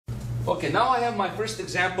Okay, now I have my first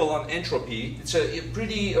example on entropy. It's a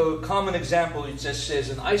pretty common example. It just says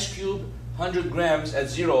an ice cube, 100 grams at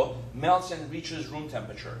 0, melts and reaches room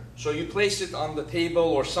temperature. So you place it on the table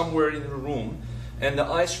or somewhere in the room, and the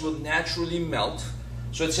ice will naturally melt.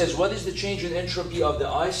 So it says, what is the change in entropy of the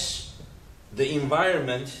ice, the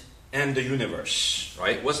environment, and the universe,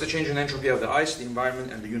 right? What's the change in entropy of the ice, the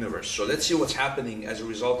environment, and the universe? So let's see what's happening as a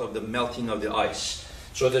result of the melting of the ice.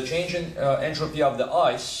 So the change in entropy of the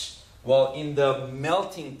ice, well, in the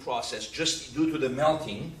melting process, just due to the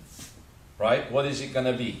melting, right, what is it going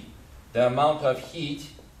to be? The amount of heat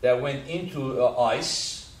that went into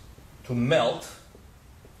ice to melt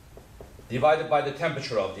divided by the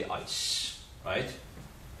temperature of the ice, right?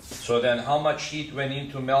 So then how much heat went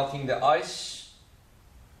into melting the ice?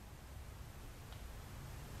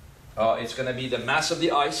 It's going to be the mass of the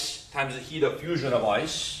ice times the heat of fusion of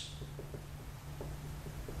ice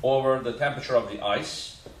over the temperature of the ice.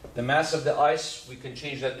 The mass of the ice, we can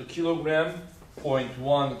change that to kilogram,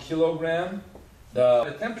 0.1 kilogram.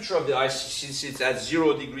 The temperature of the ice, since it's at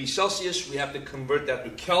 0 degrees Celsius, we have to convert that to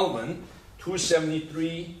Kelvin,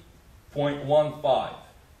 273.15.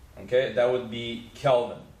 Okay, that would be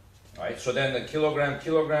Kelvin. Right? So then the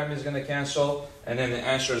kilogram is going to cancel, and then the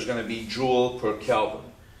answer is going to be joule per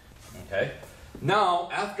Kelvin. Okay. Now,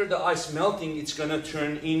 after the ice melting, it's going to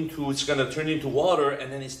turn into water,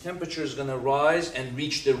 and then its temperature is going to rise and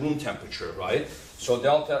reach the room temperature, right? So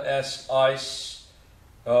delta S ice,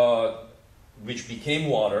 which became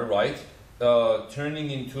water, right? Turning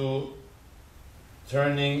into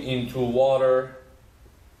water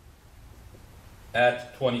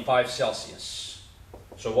at 25 Celsius.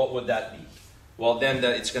 So what would that be? Well, then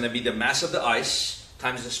it's going to be the mass of the ice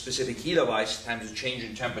times the specific heat of ice times the change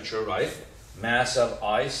in temperature, right? Mass of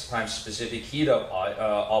ice times specific heat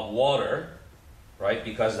of water, right?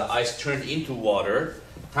 Because the ice turned into water,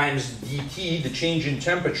 times dt, the change in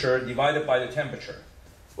temperature, divided by the temperature.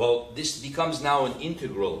 Well, this becomes now an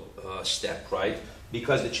integral step, right?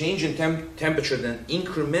 Because the change in temperature, then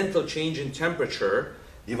incremental change in temperature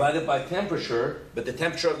divided by temperature, but the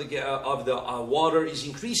temperature of the water is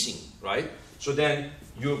increasing, right? So then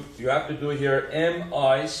you have to do here m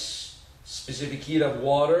ice, specific heat of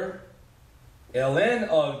water, ln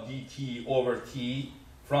of dt over t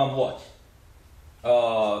from what?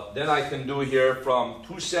 Then I can do here from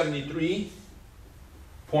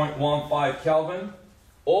 273.15 Kelvin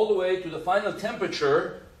all the way to the final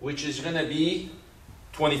temperature, which is going to be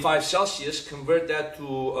 25 Celsius. Convert that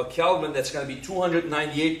to a Kelvin, that's going to be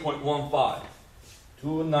 298.15.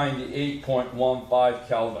 298.15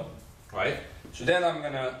 Kelvin, right? So then I'm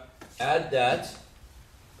going to add that.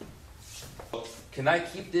 Can I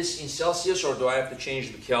keep this in Celsius, or do I have to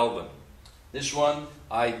change the Kelvin? This one,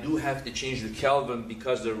 I do have to change the Kelvin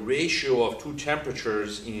because the ratio of two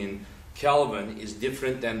temperatures in Kelvin is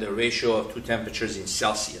different than the ratio of two temperatures in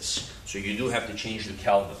Celsius. So you do have to change the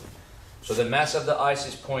Kelvin. So the mass of the ice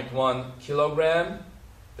is 0.1 kilogram.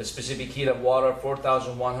 The specific heat of water,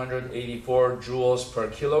 4,184 joules per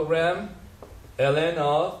kilogram. ln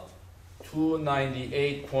of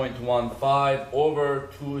 298.15 over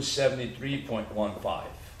 273.15.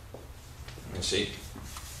 You see?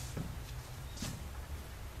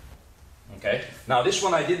 Okay. Now this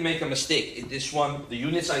one I did make a mistake. This one, the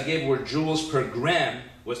units I gave were joules per gram,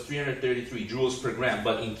 was 333 joules per gram.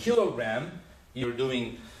 But in kilogram, you're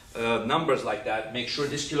doing numbers like that. Make sure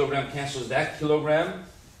this kilogram cancels that kilogram,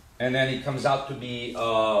 and then it comes out to be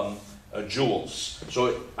joules.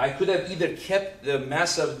 So I could have either kept the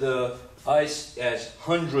mass of the ice as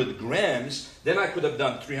 100 grams, then I could have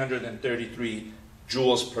done 333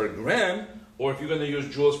 joules per gram, or if you're going to use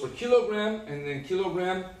joules per kilogram and then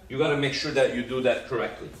kilogram, you got to make sure that you do that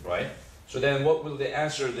correctly, right? So then what will the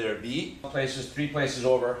answer there be? Three places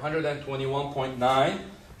over, 121.9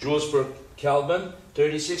 joules per Kelvin,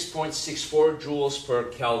 36.64 joules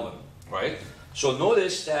per Kelvin, right? So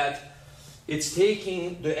notice that it's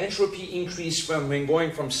taking the entropy increase from when going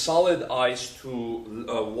from solid ice to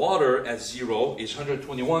water at 0 is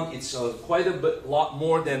 121. It's quite a lot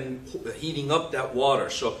more than heating up that water.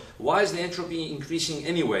 So why is the entropy increasing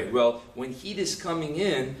anyway? Well, when heat is coming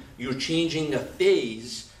in, you're changing the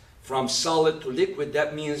phase from solid to liquid.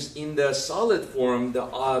 That means in the solid form,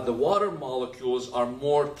 the water molecules are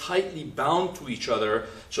more tightly bound to each other.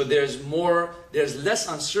 So there's less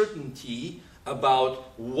uncertainty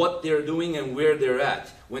about what they're doing and where they're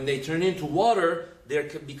at. When they turn into water, they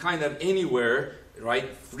can be kind of anywhere,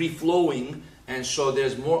 right, free-flowing, and so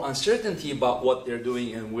there's more uncertainty about what they're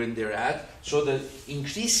doing and when they're at. So the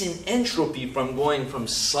increase in entropy from going from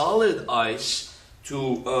solid ice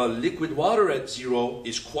to liquid water at 0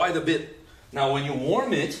 is quite a bit. Now when you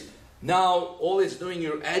warm it, Now, all it's doing,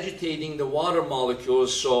 you're agitating the water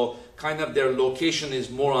molecules, so kind of their location is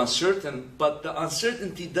more uncertain, but the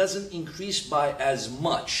uncertainty doesn't increase by as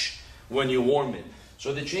much when you warm it.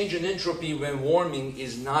 So the change in entropy when warming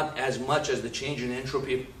is not as much as the change in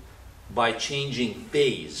entropy by changing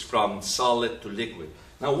phase from solid to liquid.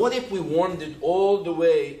 Now, what if we warmed it all the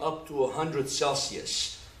way up to 100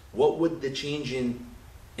 Celsius? What would the change in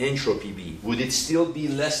entropy be? Would it still be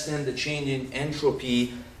less than the change in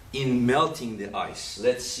entropy in melting the ice?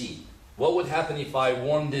 Let's see. What would happen if I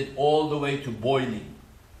warmed it all the way to boiling?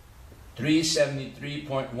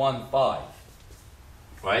 373.15.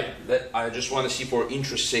 Right? I just want to see for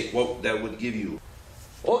interest's sake what that would give you.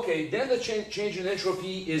 Okay, then the change in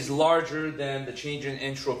entropy is larger than the change in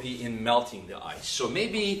entropy in melting the ice. So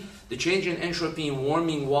maybe the change in entropy in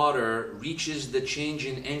warming water reaches the change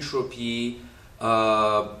in entropy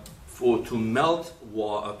to melt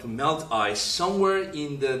ice somewhere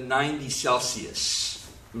in the 90 Celsius,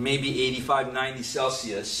 maybe 85, 90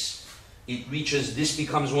 Celsius. It reaches, this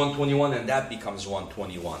becomes 121 and that becomes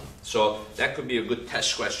 121. So that could be a good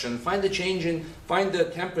test question. Find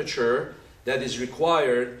the temperature that is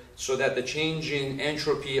required so that the change in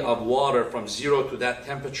entropy of water from 0 to that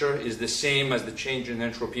temperature is the same as the change in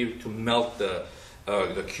entropy to melt the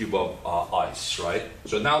cube of ice, right?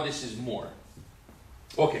 So now this is more.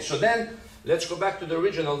 Okay, so then let's go back to the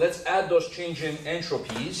original. Let's add those change in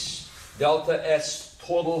entropies. Delta S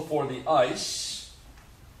total for the ice.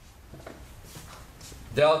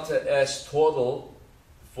 Delta S total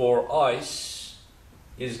for ice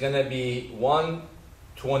is going to be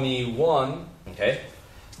 121, okay?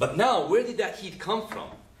 But now, where did that heat come from?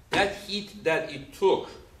 That heat that it took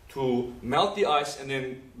to melt the ice and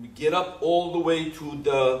then get up all the way to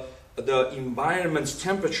the environment's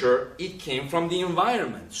temperature, it came from the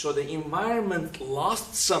environment. So the environment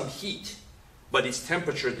lost some heat, but its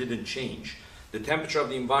temperature didn't change. The temperature of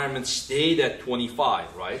the environment stayed at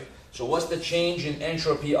 25, right? So what's the change in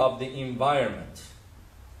entropy of the environment?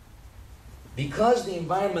 Because the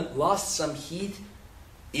environment lost some heat,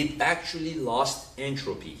 it actually lost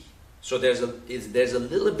entropy. So there's a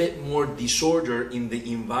little bit more disorder in the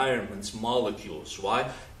environment's molecules. Why?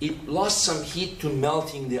 It lost some heat to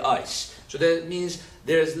melting the ice. So that means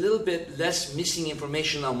there's a little bit less missing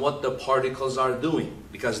information on what the particles are doing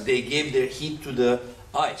because they gave their heat to the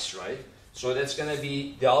ice, right? So that's going to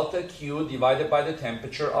be delta Q divided by the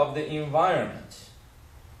temperature of the environment.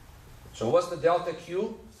 So what's the delta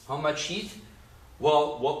Q? How much heat?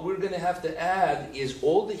 Well, what we're going to have to add is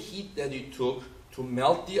all the heat that it took to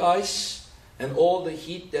melt the ice and all the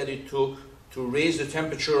heat that it took to raise the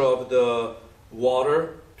temperature of the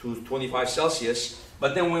water to 25 Celsius.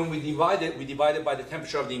 But then when we divide it by the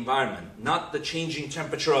temperature of the environment, not the changing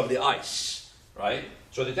temperature of the ice, right?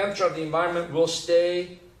 So the temperature of the environment will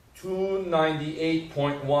stay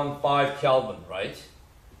 298.15 Kelvin, right?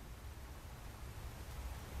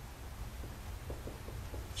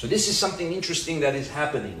 So this is something interesting that is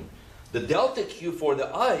happening. The delta Q for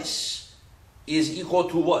the ice is equal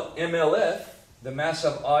to what? MLF, the mass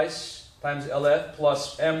of ice, times LF,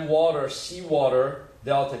 plus M water, C water,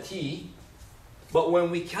 delta T. But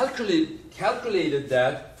when we calculated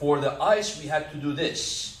that for the ice, we had to do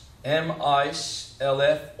this. M ice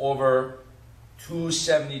LF over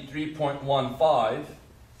 273.15.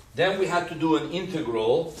 Then we had to do an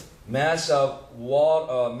integral, mass of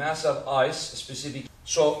ice specific.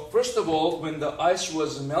 So first of all, when the ice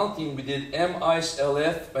was melting, we did M ice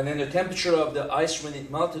LF, and then the temperature of the ice when it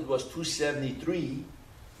melted was 273.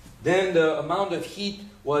 Then the amount of heat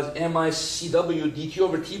was M ice CW dt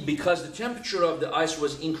over T because the temperature of the ice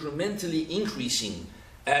was incrementally increasing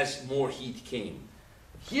as more heat came.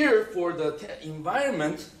 Here for the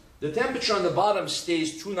environment, the temperature on the bottom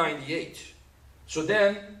stays 298. So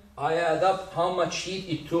then I add up how much heat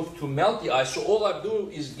it took to melt the ice. So all I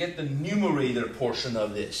do is get the numerator portion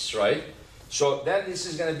of this, right? So then this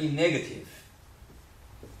is going to be negative.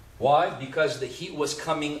 Why? Because the heat was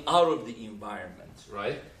coming out of the environment,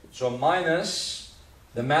 right? So minus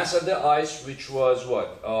the mass of the ice, which was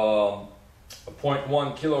what?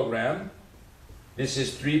 0.1 kilogram. This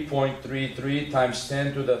is 3.33 times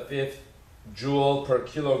 10 to the 5th joule per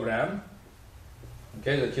kilogram.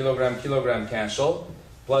 Okay, the kilogram cancel.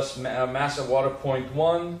 Plus mass of water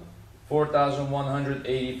 0.1,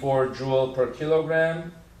 4,184 joule per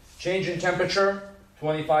kilogram. Change in temperature,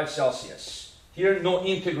 25 Celsius. Here, no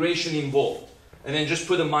integration involved. And then just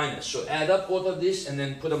put a minus. So add up both of this and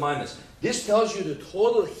then put a minus. This tells you the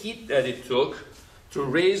total heat that it took to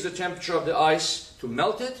raise the temperature of the ice, to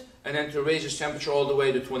melt it, and then to raise its temperature all the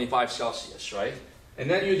way to 25 Celsius, right? And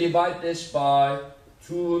then you divide this by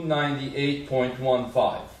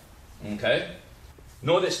 298.15. Okay?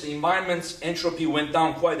 Notice the environment's entropy went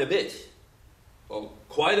down quite a bit. Well,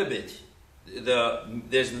 quite a bit.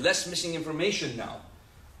 There's less missing information now.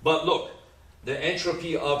 But look, the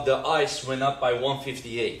entropy of the ice went up by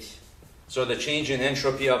 158. So the change in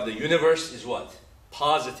entropy of the universe is what?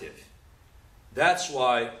 Positive. That's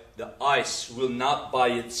why the ice will not by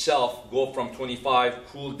itself go from 25,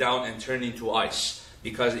 cool down and turn into ice,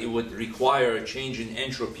 because it would require a change in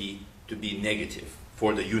entropy to be negative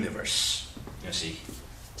for the universe. You see?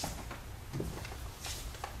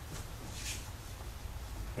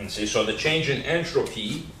 And see, so the change in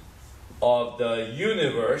entropy of the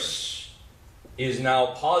universe is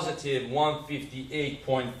now positive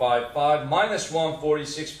 158.55 minus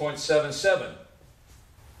 146.77.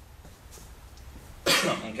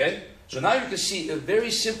 Okay? So now you can see a very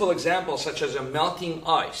simple example such as a melting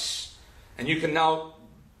ice. And you can now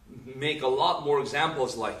make a lot more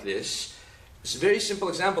examples like this. It's a very simple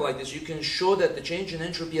example like this. You can show that the change in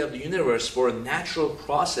entropy of the universe for a natural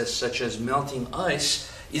process such as melting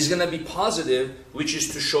ice is going to be positive, which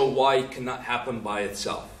is to show why it cannot happen by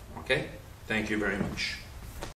itself. Okay? Thank you very much.